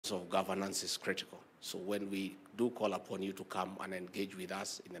matters of governance is critical. So when we do call upon you to come and engage with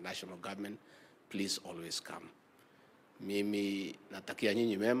us in the national government, please always come. Mimi natakia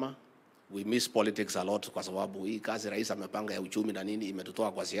nyinyi mema. We miss politics a lot kwa sababu hii kazi rais amepanga ya uchumi na nini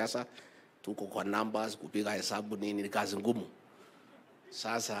imetutoa kwa siasa. Tuko kwa numbers, kupiga hesabu nini ni kazi ngumu.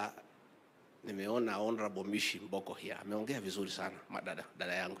 Sasa nimeona Honorable Mishi Mboko here. Ameongea vizuri sana,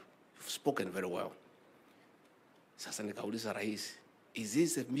 dada yangu. You've spoken very well. Sasa nikauliza rais, is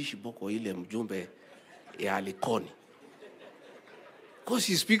this a Mishi Mboko ile mjumbe ya Likoni? Because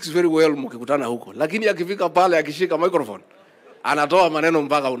he speaks very well mkikutana huko. Lakini akifika pale akishika microphone, anatoa maneno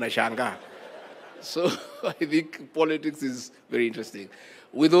mpaka unashangaa. So I think politics is very interesting.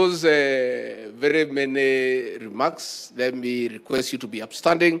 With those very many remarks, let me request you to be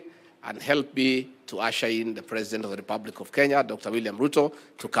upstanding and help me to usher in the President of the Republic of Kenya, Dr. William Ruto,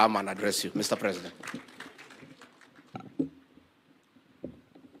 to come and address you. Mr. President.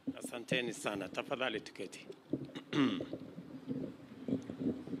 Asanteni sana. Tafadhali tuketi.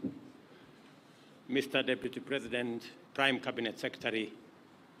 Mr. Deputy President, Prime Cabinet Secretary,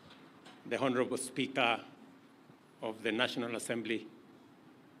 the Honorable Speaker of the National Assembly,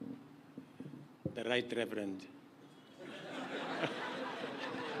 the Right Reverend.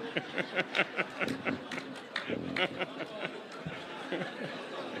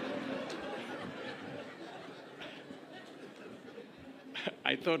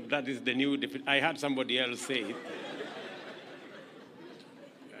 I thought that is the new, I had somebody else say it.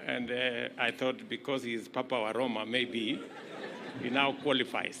 And I thought because he is Papa wa Roma, maybe he now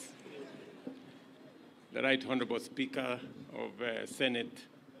qualifies. The Right Honorable Speaker of Senate,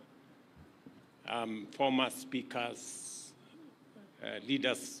 former speakers,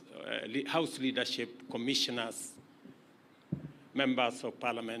 leaders, House leadership, commissioners, members of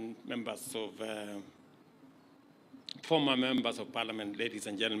Parliament, former members of Parliament, ladies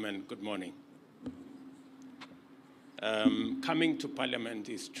and gentlemen, good morning. Coming to Parliament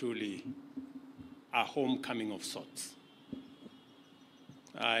is truly a homecoming of sorts.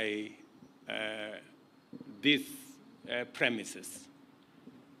 These premises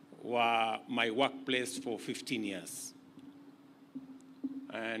were my workplace for 15 years.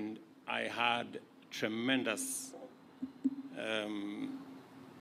 And I had tremendous